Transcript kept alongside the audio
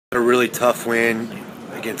a really tough win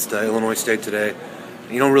against Illinois State today.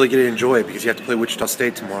 You don't really get to enjoy it because you have to play Wichita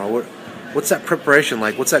State tomorrow. What's that preparation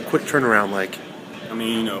like? What's that quick turnaround like? I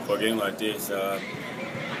mean, for a game like this,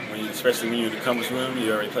 especially when you're in the conference room,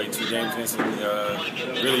 you already played 2 games against them.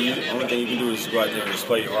 Really, the only thing you can do is go out there and just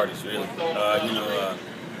play your hardest, really.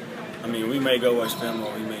 I mean, we may go watch film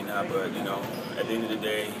or we may not, but, at the end of the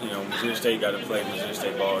day, Missouri State got to play Missouri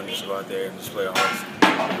State ball and just go out there and just play our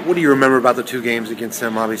hardest. What do you remember about the 2 games against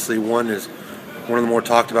them? Obviously, one is one of the more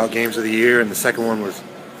talked about games of the year, and the second one was,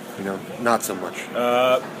 not so much.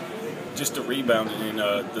 Just the rebounding and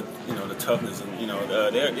the toughness, and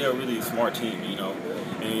they're a really smart team,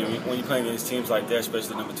 And when you're playing against teams like that,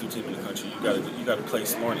 especially the #2 team in the country, you got to play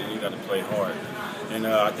smart and you got to play hard. And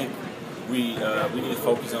I think we need to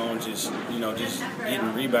focus on just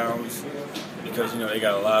getting rebounds because they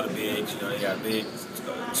got a lot of bigs. They got big,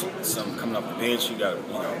 some coming off the bench. You got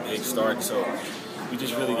big start. So we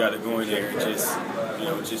just really got to go in there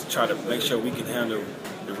and just try to make sure we can handle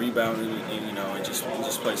the rebounding and just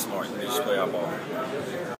play smart and just play our ball.